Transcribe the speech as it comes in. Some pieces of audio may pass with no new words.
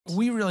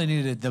We really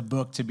needed the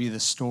book to be the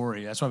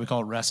story. That's why we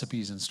call it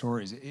Recipes and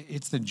Stories.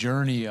 It's the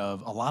journey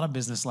of a lot of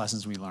business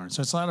lessons we learned.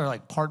 So it's not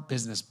like part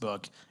business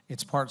book,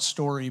 it's part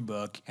story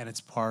book, and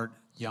it's part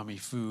yummy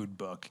food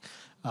book.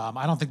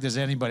 I don't think there's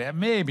anybody,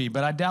 maybe,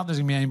 but I doubt there's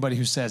going to be anybody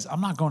who says, I'm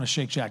not going to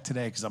Shake Shack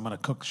today because I'm going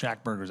to cook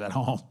Shack burgers at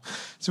home.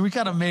 So we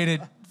kind of made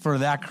it for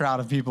that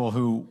crowd of people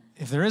who,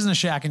 if there isn't a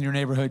Shack in your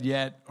neighborhood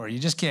yet, or you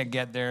just can't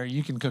get there,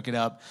 you can cook it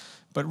up.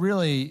 But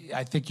really,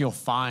 I think you'll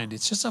find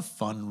it's just a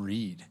fun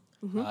read.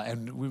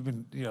 And we've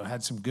been,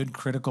 had some good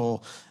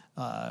critical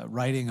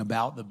writing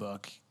about the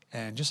book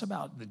and just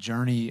about the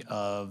journey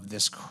of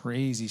this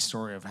crazy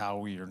story of how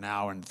we are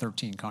now in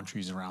 13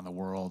 countries around the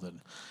world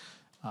and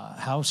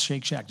how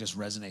Shake Shack just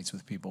resonates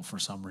with people for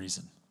some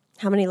reason.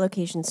 How many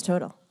locations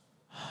total?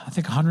 I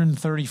think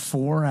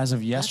 134 as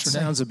of yesterday.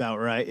 That sounds about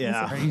right,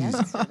 yeah.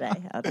 Yesterday.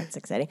 Oh, that's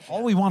exciting.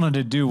 All we wanted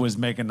to do was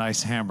make a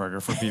nice hamburger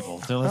for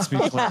people. So let's be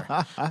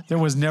clear. There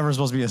was never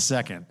supposed to be a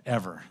second,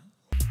 ever.